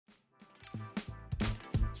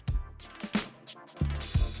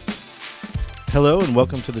Hello and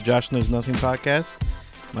welcome to the Josh Knows Nothing podcast.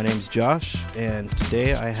 My name is Josh, and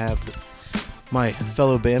today I have my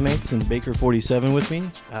fellow bandmates in Baker 47 with me.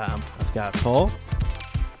 I've got Paul.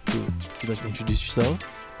 Would you like to introduce yourself?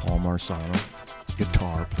 Paul Marsano,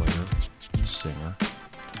 guitar player, singer.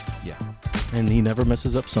 Yeah. And he never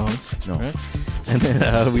messes up songs. No. Right? And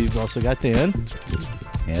then we've also got Dan.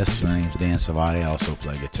 Yes, my name's Dan Savati. I also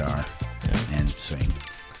play guitar and sing.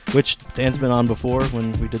 Which Dan's been on before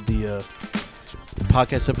when we did the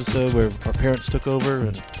podcast episode where our parents took over,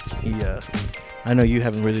 and he I know you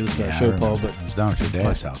haven't really listened to our show, Paul, but it was down at your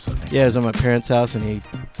dad's house, I think. Yeah, it was at my parents' house, and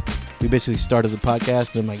we basically started the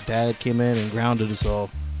podcast, and then my dad came in and grounded us all,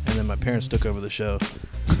 and then my parents took over the show,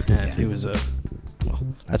 and it was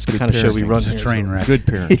that's the kind of show we run here. It was a train wreck. Good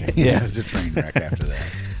parenting. Yeah, it was a train wreck after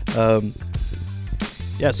that.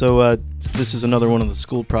 So this is another one of the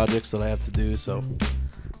school projects that I have to do, so,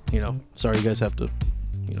 sorry you guys have to,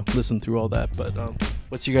 listen through all that, but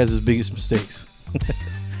what's your guys' biggest mistakes?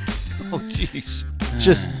 Oh, jeez.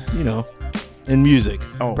 Just, in music,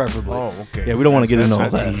 preferably. Oh, okay. Yeah, we don't want to get into all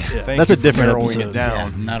that. Yeah. That's a different episode. It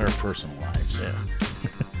down. Yeah, not our personal lives. Yeah.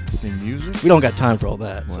 In music? We don't got time for all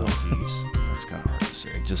that. Well, so. jeez. That's kind of hard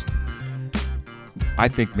to say. I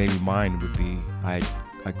think maybe mine would be I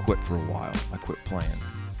quit for a while. I quit playing,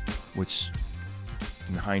 which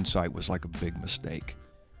in hindsight was like a big mistake,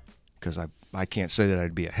 because I can't say that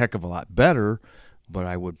I'd be a heck of a lot better, but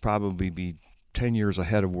I would probably be 10 years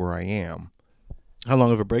ahead of where I am. How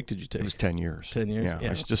long of a break did you take? It was 10 years. 10 years?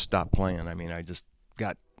 Yeah, I just stopped playing. I mean, I just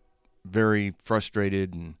got very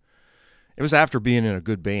frustrated, and it was after being in a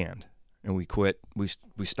good band, and we quit. We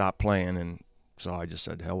stopped playing, and so I just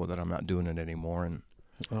said, hell with it, I'm not doing it anymore. And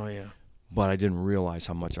oh, yeah. But I didn't realize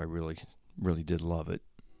how much I really, really did love it.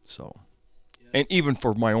 So, and even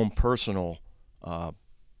for my own personal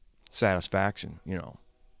satisfaction,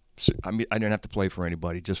 I mean, I didn't have to play for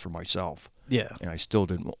anybody, just for myself. Yeah. And I still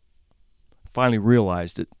didn't. Finally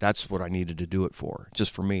realized that that's what I needed to do it for,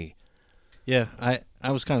 just for me. Yeah,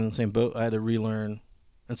 I was kind of in the same boat. I had to relearn.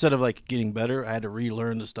 Instead of like getting better, I had to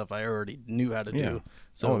relearn the stuff I already knew how to do.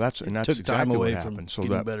 So that's took exactly time away what from happened. So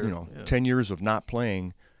getting that better. 10 years of not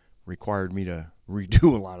playing required me to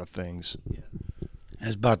redo a lot of things. Yeah.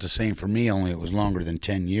 It's about the same for me, only it was longer than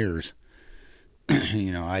 10 years.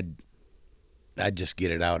 I'd just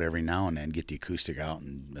get it out every now and then, get the acoustic out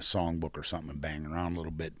and a songbook or something and bang around a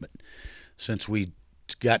little bit. But since we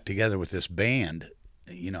got together with this band,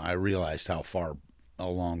 I realized how far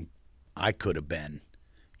along I could have been,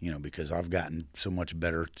 because I've gotten so much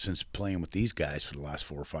better since playing with these guys for the last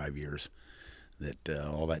 4 or 5 years that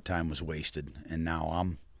all that time was wasted. And now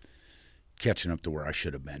I'm catching up to where I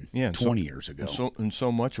should have been 20 years ago. And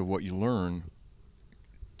so much of what you learn,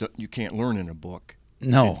 you can't learn in a book.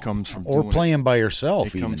 No, it comes from playing by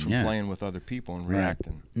yourself. It comes from playing with other people and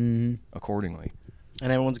reacting accordingly.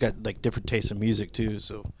 And everyone's got like different tastes in music too.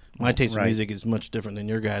 So my taste in music is much different than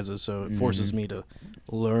your guys's. So it forces me to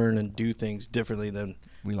learn and do things differently than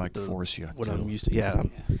we like to force you. What I'm used to. Yeah,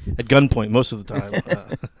 I'm at gunpoint most of the time.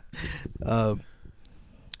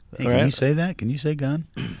 Hey, can you say that? Can you say gun?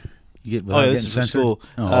 You get this is for school.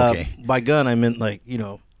 Oh, okay. By gun, I meant like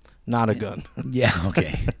not a gun. Yeah.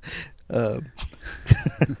 Okay. All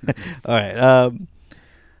right.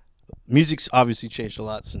 Music's obviously changed a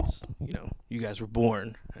lot since you guys were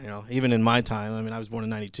born. Even in my time, I mean, I was born in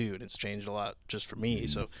 '92, and it's changed a lot just for me.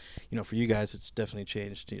 So, for you guys, it's definitely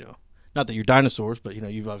changed. Not that you're dinosaurs, but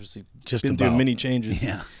you've obviously just been through many changes.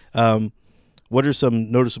 Yeah. What are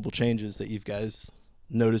some noticeable changes that you guys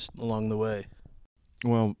noticed along the way?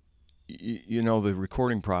 Well, the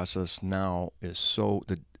recording process now is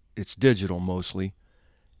it's digital mostly.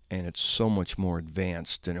 And it's so much more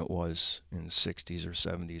advanced than it was in the 60s or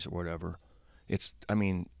 70s or whatever.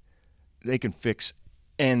 They can fix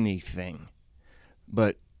anything.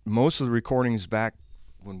 But most of the recordings back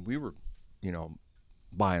when we were,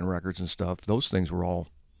 buying records and stuff, those things were all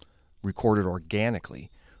recorded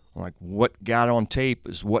organically. Like what got on tape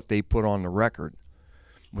is what they put on the record,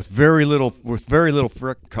 with very little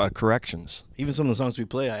corrections. Even some of the songs we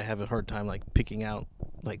play, I have a hard time like picking out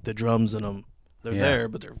like the drums in them. They're there,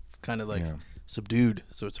 but they're kind of like subdued,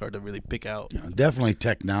 so it's hard to really pick out. Definitely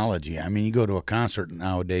technology. I mean, you go to a concert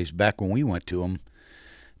nowadays, back when we went to them,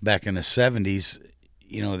 back in the 70s,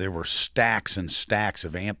 there were stacks and stacks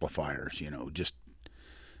of amplifiers, just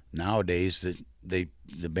nowadays the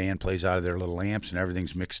band plays out of their little amps and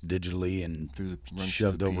everything's mixed digitally and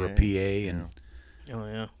shoved over a PA. And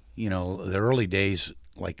the early days,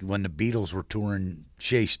 like when the Beatles were touring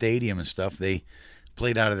Shea Stadium and stuff, they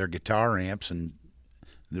played out of their guitar amps and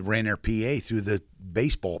they ran their PA through the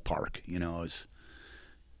baseball park.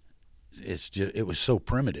 it was so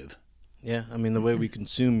primitive. Yeah, I mean the way we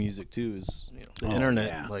consume music too is the internet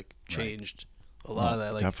yeah. like changed a lot of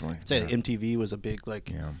that. Like definitely, I'd say yeah. MTV was a big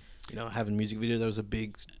like having music videos. That was a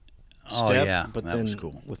big step. Oh, yeah, but that then was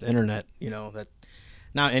cool. with internet, that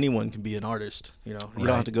now anyone can be an artist. You don't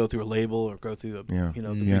have to go through a label or go through the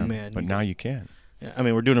big man. But now you can. Yeah, I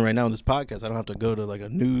mean we're doing it right now in this podcast. I don't have to go to like a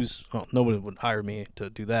news. Well, nobody would hire me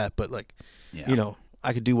to do that. But like,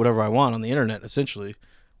 I could do whatever I want on the internet essentially.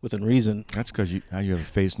 Within reason. That's because you have a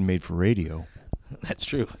face made for radio. That's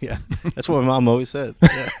true. Yeah, that's what my mom always said.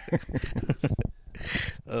 Yeah.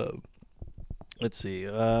 Let's see.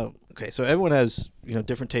 Okay, so everyone has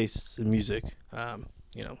different tastes in music. I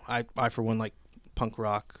for one like punk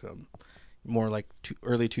rock, more like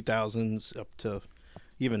early 2000s up to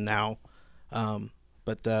even now.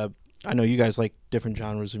 But I know you guys like different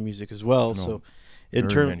genres of music as well. No, so in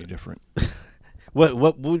very many different.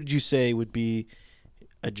 what would you say would be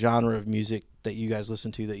a genre of music that you guys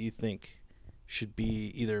listen to that you think should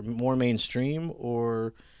be either more mainstream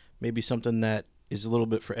or maybe something that is a little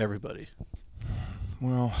bit for everybody?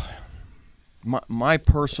 Well, my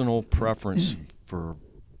personal preference for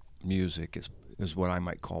music is what I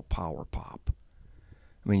might call power pop.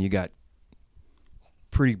 I mean, you got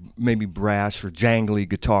pretty maybe brass or jangly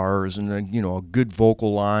guitars and then, a good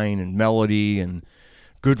vocal line and melody and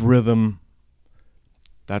good rhythm.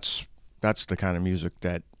 That's the kind of music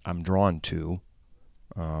that I'm drawn to.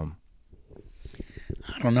 I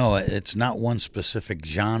don't know. It's not one specific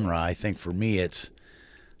genre. I think for me,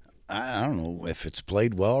 I don't know if it's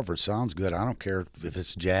played well, if it sounds good. I don't care if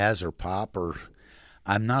it's jazz or pop or.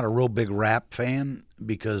 I'm not a real big rap fan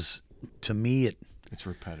because to me it's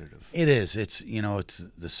repetitive. It is. It's it's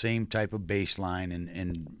the same type of bass line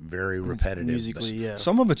and very repetitive. Musically, yeah.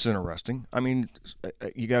 Some of it's interesting. I mean,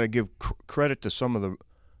 you got to give credit to some of the.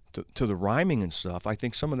 To the rhyming and stuff, I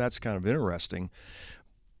think some of that's kind of interesting,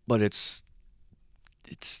 but it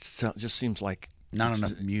just seems like not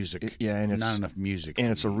enough music. And it's not enough music,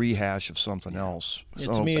 and it's a rehash of something else. Yeah,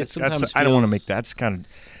 so to me, it sometimes I don't want to make that's kind of.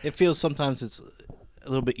 It feels sometimes it's a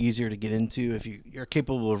little bit easier to get into if you're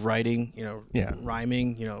capable of writing,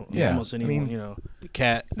 rhyming, almost anyone, the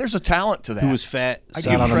cat. There's a talent to that. Who was fat,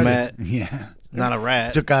 sat on a mat. Yeah, not a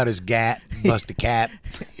rat. Took out his gat, bust a cap.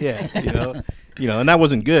 Yeah, and that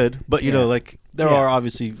wasn't good, but like there are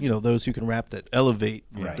obviously those who can rap that elevate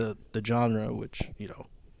the genre, which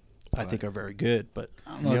I think are very good. But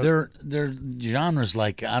I don't know, they're genres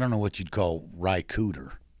like I don't know what you'd call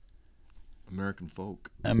Rycooter. American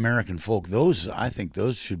folk. Those I think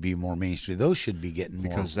those should be more mainstream. Those should be getting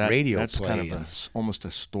more radio that's play. Kind of almost a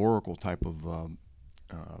historical type of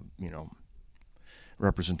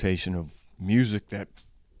representation of music that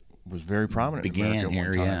was very prominent. Began in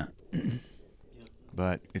here, one time. yeah.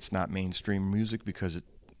 But it's not mainstream music because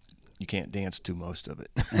you can't dance to most of it.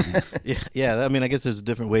 Yeah. I mean, I guess there's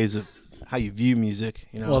different ways of how you view music.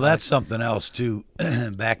 Well, that's something else too.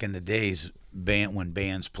 Back in the days, when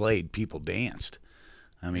bands played, people danced.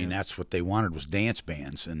 I mean, that's what they wanted was dance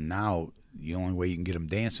bands. And now the only way you can get them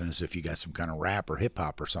dancing is if you got some kind of rap or hip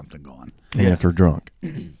hop or something going. And if they're drunk.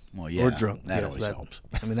 Well, yeah, or drunk. That always helps.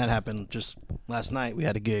 I mean, that happened just last night. We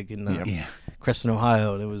had a gig in Creston,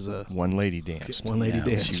 Ohio, and it was a one lady danced. One lady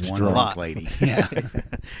danced. She one drunk lady.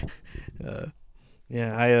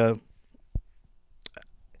 Yeah.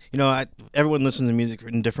 Everyone listens to music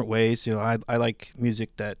in different ways. I like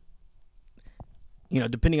music that,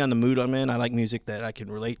 depending on the mood I'm in, I like music that I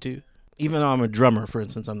can relate to. Even though I'm a drummer, for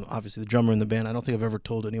instance, I'm obviously the drummer in the band. I don't think I've ever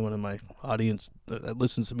told anyone in my audience that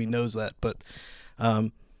listens to me knows that, but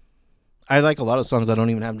I like a lot of songs that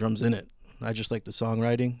don't even have drums in it. I just like the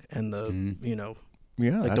songwriting and the,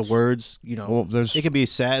 the words, Well, it could be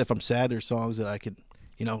sad. If I'm sad, there's songs that I could,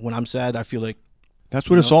 when I'm sad, I feel like that's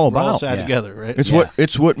what it's all we're about. all sad together, right?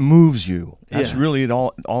 It's what moves you. That's really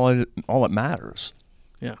all that matters.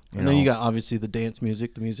 Yeah. And then you got obviously the dance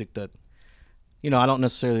music, the music that, I don't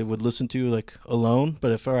necessarily would listen to like alone,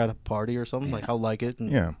 but if we're at a party or something, like I'll like it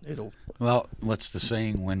and it'll. Well, what's the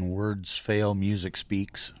saying? When words fail, music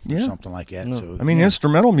speaks, or something like that. No. So I mean,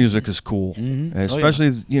 instrumental music is cool, especially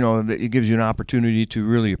that it gives you an opportunity to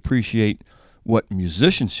really appreciate what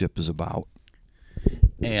musicianship is about.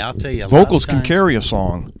 Hey, I'll tell you, vocals can carry a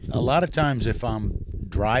song. A lot of times, if I'm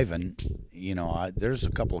driving, there's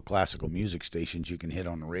a couple of classical music stations you can hit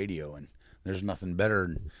on the radio, and there's nothing better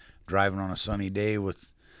than driving on a sunny day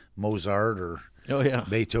with Mozart or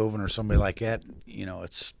Beethoven or somebody like that.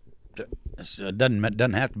 It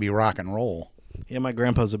doesn't have to be rock and roll. Yeah, my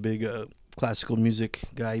grandpa's a big classical music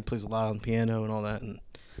guy. He plays a lot on piano and all that. And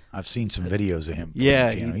I've seen some videos of him.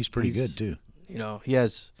 Yeah, he's pretty good too. He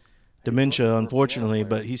has dementia, unfortunately,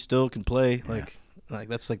 but he still can play. Like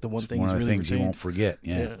that's like the one thing. One he's of the really things you retained. won't forget.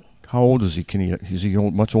 Yeah. How old is he? Is he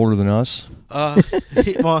much older than us?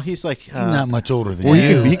 He's like He's not much older than Well,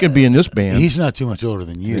 you. he could be in this band. He's not too much older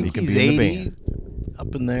than you. He could he's be in the 80,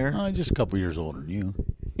 up in there. Just a couple years older than you.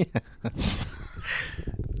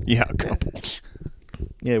 Yeah, a couple.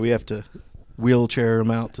 Yeah, we have to wheelchair him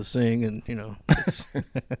out to sing, and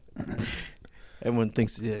everyone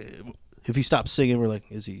thinks if he stops singing, we're like,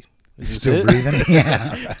 is he Still it? breathing?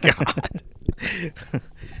 Yeah. God.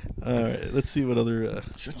 All right, let's see what other.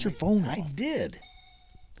 Shut your phone I off. did.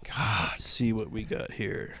 Let's see what we got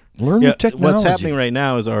here. Learn the technology. What's happening right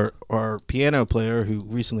now is our piano player who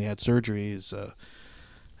recently had surgery is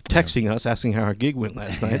texting us asking how our gig went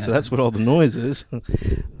last night. So that's what all the noise is.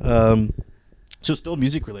 So still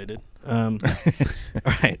music related. All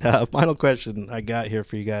right. Final question I got here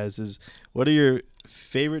for you guys is: what are your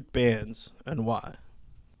favorite bands and why?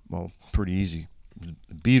 Well, pretty easy. The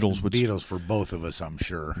Beatles would Beatles for both of us, I'm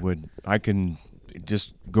sure. I can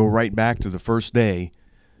just go right back to the first day,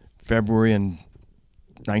 February in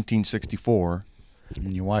 1964.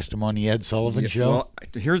 When you watched them on the Ed Sullivan Show? Well,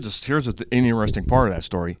 here's the interesting part of that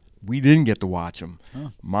story. We didn't get to watch them. Huh.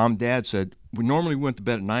 Mom, Dad said we normally went to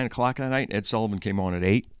bed at 9 o'clock that night. Ed Sullivan came on at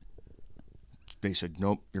 8. They said,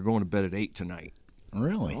 nope, you're going to bed at 8 tonight.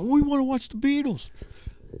 Really? Oh, we want to watch the Beatles.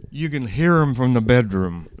 You can hear them from the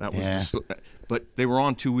bedroom. That was just, but they were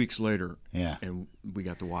on 2 weeks later. Yeah. And we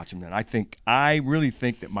got to watch them then. I really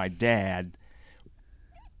think that my dad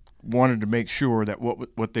wanted to make sure that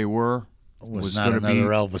what they were was not going to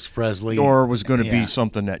another be Elvis Presley. or was going to Yeah. be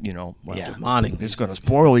something that Demonic. it's going to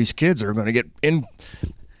spoil these kids. They're going to get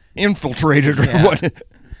infiltrated or Yeah. what.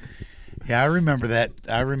 Yeah, I remember that.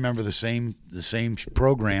 I remember the same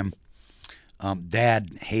program.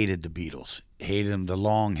 Dad hated the Beatles. Hated them, the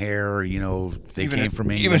long hair. They came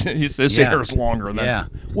from England. Even his hair is longer than. Yeah.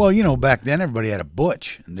 Well, back then everybody had a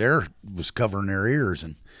butch, and their was covering their ears,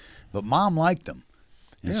 but Mom liked them.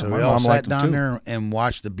 And Yeah, so my we all mom sat liked them down too. there and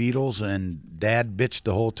watched the Beatles, and Dad bitched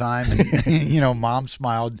the whole time, and Mom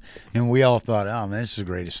smiled, and we all thought, "Oh man, this is the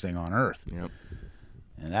greatest thing on earth." Yep.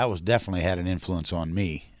 And that was definitely had an influence on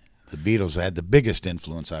me. The Beatles had the biggest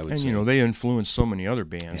influence, I would say. And they influenced so many other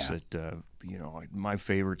bands Yeah. that my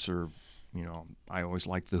favorites are. I always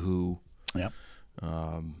liked the Who, Yep.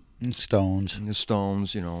 Stones. and the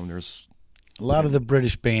Stones. There's A lot of the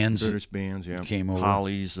British bands. British bands, yeah, came over.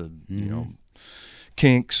 Hollies,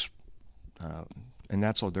 Kinks, and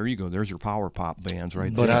that's all. There you go. There's your power pop bands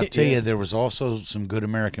right But there. I'll tell Yeah. you, there was also some good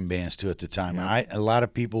American bands too at the time. Yeah. A lot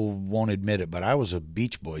of people won't admit it, but I was a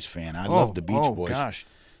Beach Boys fan. I loved the Beach Boys. Gosh,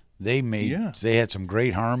 They had some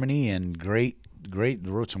great harmony and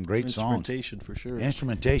wrote some great songs. Instrumentation for sure.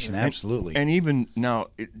 Instrumentation, absolutely. And even now,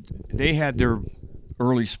 they had their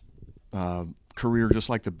early career just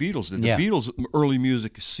like the Beatles did. The Yeah. Beatles' early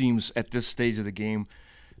music seems at this stage of the game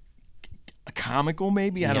comical,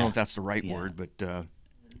 maybe. I don't know Yeah. if that's the right Yeah. word, but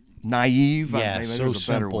naive. Yeah, maybe so there's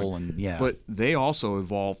a better simple one. and yeah. But they also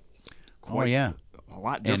evolved quite yeah. a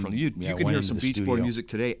lot differently. You yeah, can went hear into some the Beach Boy studio. music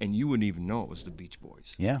today, and you wouldn't even know it was the Beach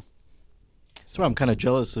Boys. Yeah. That's why I'm kind of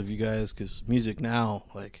jealous of you guys because music now,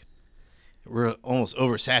 like, we're almost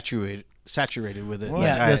saturated with it. Well, Like,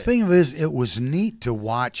 Yeah, the thing is, it was neat to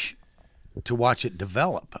watch it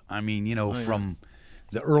develop. I mean, from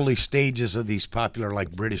the early stages of these popular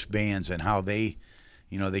like British bands and how they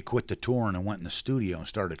quit the touring and went in the studio and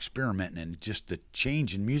started experimenting, and just the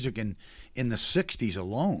change in music in the '60s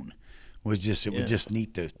alone was just was just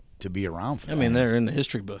neat to be around for. I mean, they're in the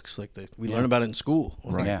history books. Like we learn about it in school.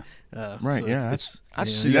 Right. Yeah. Right, so yeah. it's That's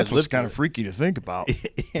you see, guys that's what's lived kind of through freaky to think about.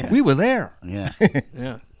 Yeah. We were there. Yeah. it.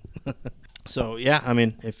 Yeah. So yeah, I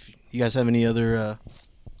mean, if you guys have any other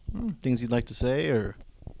things you'd like to say, or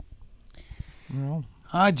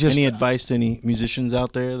any advice to any musicians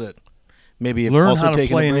out there that maybe have learn also how to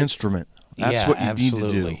taken play a an break? instrument. That's Yeah, what you need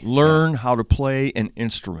absolutely. to do. Learn how to play an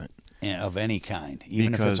instrument. Of any kind,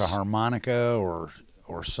 even if it's a Because- harmonica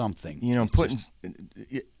or something. It's Putting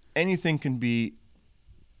just- anything can be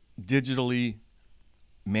digitally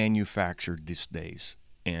manufactured these days,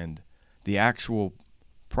 and the actual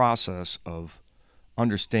process of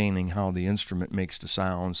understanding how the instrument makes the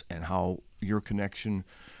sounds and how your connection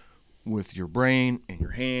with your brain and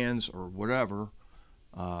your hands or whatever,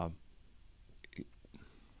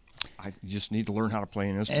 I just need to learn how to play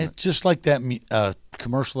an instrument. It's just like that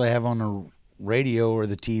commercial they have on the radio or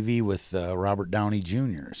the TV with Robert Downey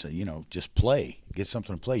Jr. So, just play. Get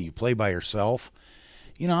something to play. You play by yourself.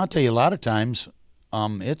 I'll tell you, a lot of times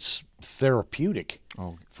it's therapeutic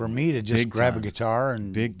for me to just big grab a time. guitar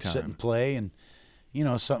and Big sit time. and play. And,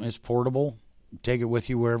 something is portable. take it with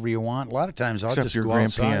you wherever you want. A lot of times I'll Except just your go grand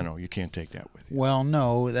outside. piano, you can't take that with you. Well,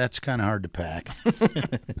 no, that's kind of hard to pack.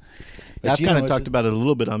 I've you kind know, of talked about it a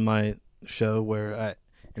little bit on my show where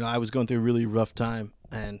I was going through a really rough time,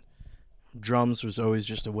 and drums was always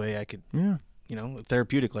just a way I could, Yeah.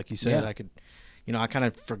 therapeutic, like you said. Yeah. I could, I kind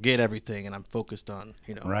of forget everything, and I'm focused on,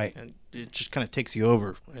 Right. and it just kind of takes you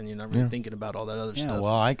over, and you're not really thinking about all that other Yeah, stuff.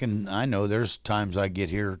 well, I know there's times I get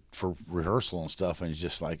here for rehearsal and stuff, and it's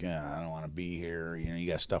just like, I don't want to be here. You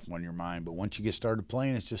got stuff on your mind. But once you get started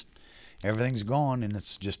playing, it's just everything's gone, and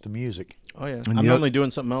it's just the music. Oh yeah, And I'm the normally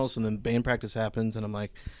doing something else, and then band practice happens, and I'm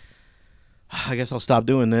like, I guess I'll stop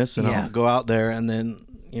doing this, and Yeah. I'll go out there, and then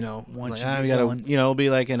Once like, you get we gotta, going. it'll be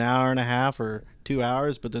like an hour and a half or 2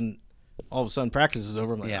 hours, but then all of a sudden practice is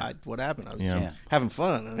over. I'm like, Yeah. what happened? I was Yeah. Yeah. having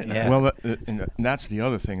fun. I mean, Yeah. Well, and that's the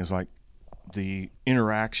other thing is like the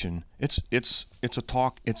interaction. It's a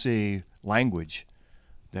talk. It's a language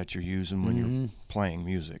that you're using when you're playing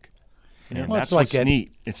music. And Well, it's that's like what's that-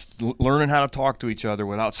 neat. It's learning how to talk to each other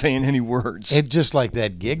without saying any words. It's just like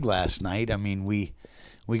that gig last night. I mean, we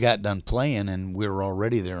got done playing, and we were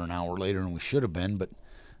already there an hour later than we should have been. But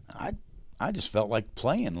I just felt like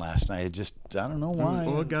playing last night. I don't know why.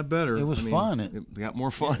 Well, it got better. It was fun. It got more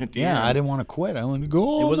fun at the end. Yeah, I didn't want to quit. I wanted to go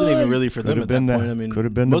all It wasn't even night. really for them Could've at that been the- point. I mean,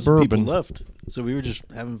 could've been the most of the people bourbon. left, so we were just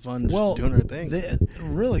having fun, just Well, doing our thing.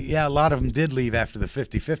 really, yeah, a lot of them did leave after the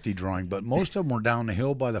 50-50 drawing, but most of them were down the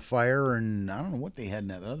hill by the fire, and I don't know what they had in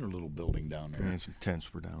that other little building down there. Yeah, some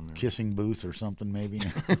tents were down there. Kissing booth or something, maybe.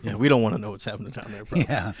 Yeah, we don't want to know what's happening down there, probably.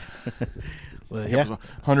 Yeah. But It yeah, was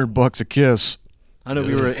 $100 a kiss. I know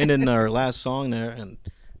we were ending our last song there, and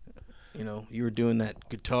you were doing that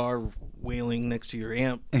guitar wailing next to your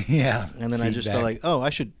amp, Yeah. and then I just felt Feedback. like, oh,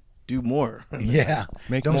 I should do more. Yeah.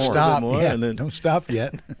 Make Don't more. stop. A bit more, yeah. and then- Don't stop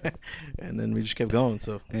yet. And then we just kept going.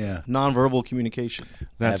 So Yeah. nonverbal communication.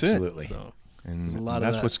 That's Absolutely. So And There's a lot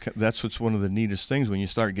of that's what's one of the neatest things when you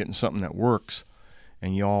start getting something that works,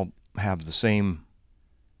 and you all have the same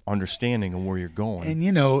understanding of where you're going. And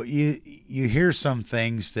you hear some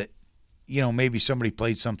things that maybe somebody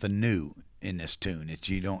played something new in this tune that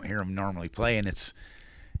you don't hear them normally play, and it's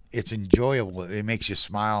enjoyable. It makes you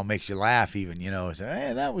smile, makes you laugh, even. Say,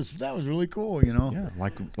 hey, that was really cool. Yeah,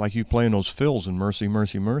 like you playing those fills in Mercy,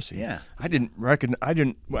 Mercy, Mercy. Yeah. I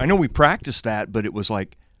know we practiced that, but it was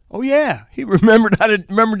like, oh yeah, he remembered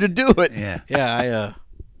to do it. Yeah. yeah,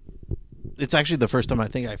 it's actually the first time I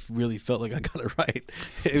think I really felt like I got it right.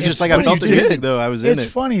 It was It's just like I funny, felt the too. music though. I was in It's it.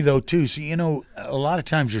 funny though too. So a lot of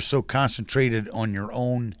times you're so concentrated on your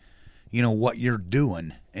own, what you're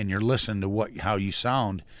doing, and you're listening to how you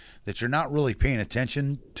sound, that you're not really paying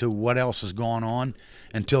attention to what else is going on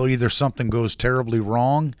until either something goes terribly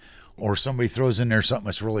wrong, or somebody throws in there something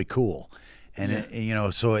that's really cool,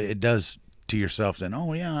 and so it does to yourself. Then,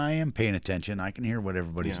 oh yeah, I am paying attention. I can hear what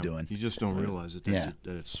everybody's Yeah, doing. You just don't realize it. Yeah.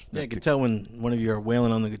 Yeah, I could tell when one of you are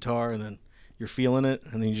wailing on the guitar and then you're feeling it,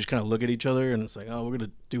 and then you just kind of look at each other and it's like, oh, we're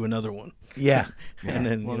gonna do another one. Yeah. And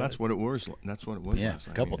then Well, that's what it was. That's what it was. Yeah, last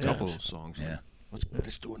night. a couple of those times. songs. Yeah.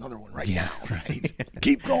 Let's do another one right Yeah. now. Right.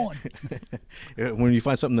 Keep going. when you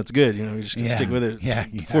find something that's good, you just Yeah. stick with it. Yeah,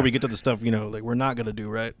 Before yeah. we get to the stuff, like we're not gonna do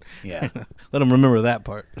right. Yeah. Let them remember that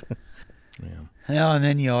part. Yeah. Well, and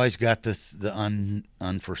then you always got the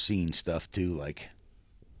unforeseen stuff too, like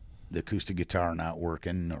the acoustic guitar not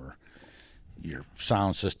working, or your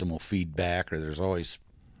sound system will feed back, or there's always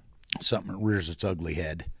something that rears its ugly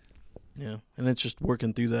head. Yeah, and it's just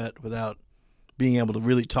working through that without being able to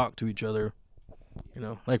really talk to each other.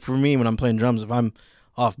 Like for me, when I'm playing drums, if I'm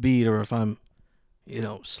off beat or if I'm,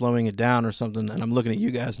 slowing it down or something, and I'm looking at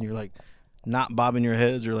you guys and you're like not bobbing your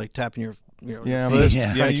heads or like tapping your, Yeah, your fist,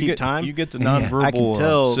 yeah. trying to you keep get time. You get the Yeah. nonverbal I can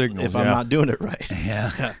tell signals. if I'm not doing it right.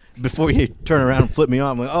 Yeah. Before you turn around and flip me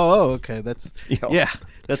off, I'm like, oh, okay, that's Yeah.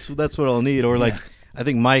 that's what I'll need. Or like, Yeah. I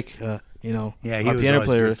think Mike, Yeah, he our was piano always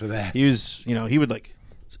player, good for that. he was, he would like,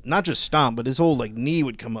 not just stomp, but his whole like knee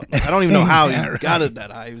would come up. I don't even know how Yeah, he right. got it that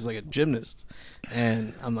high. He was like a gymnast,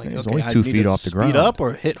 and I'm like, He was okay, only I 2 need feet to off the speed ground. up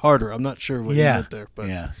or hit harder. I'm not sure what he Yeah. meant there, but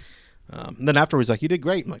Yeah. then afterwards, like, you did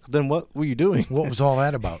great. I'm like, then what were you doing? What was all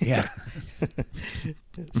that about? Yeah.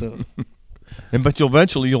 So, But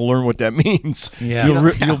eventually you'll learn what that means. Yeah.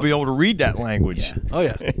 You'll be able to read that language. Yeah. oh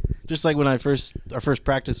yeah, just like when our first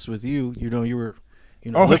practice with you, you were,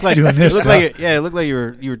 Oh, it looked like doing this it looked like stuff. it looked like you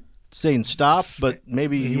were saying stop, but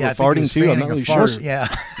maybe you Yeah, were I think he farting was too. I'm fanning not a really fart. sure. Yeah.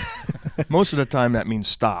 Most of the time that means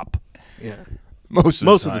stop. Yeah. Most of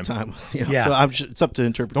Most the of the time. time. Yeah. So it's up to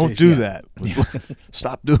interpretation. Don't do Yeah. that.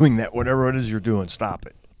 Stop doing that. Whatever it is you're doing, stop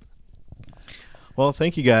it. Well,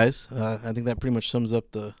 thank you guys. I think that pretty much sums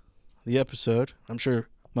up the episode. I'm sure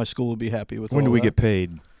my school will be happy with When all do we that. get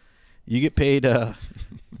paid? You get paid.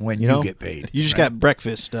 when You you, know, get paid. You just right? got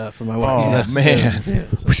breakfast for my wife. Oh, So man. yeah,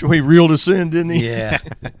 so- He reeled us in, didn't he? Yeah.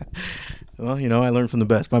 Well, I learned from the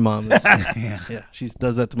best. My mom is. Yeah. Yeah, she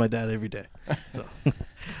does that to my dad every day. So, All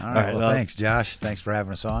right. right, Well, thanks, Josh. Thanks for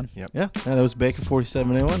having us on. yeah, that was Baker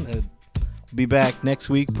 47A1. Be back next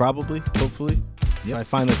week, probably, hopefully. Yep. If I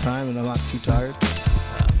find the time and I'm not too tired.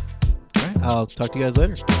 All right, I'll talk to you guys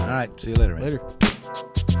later. All right. See you later, man. Later.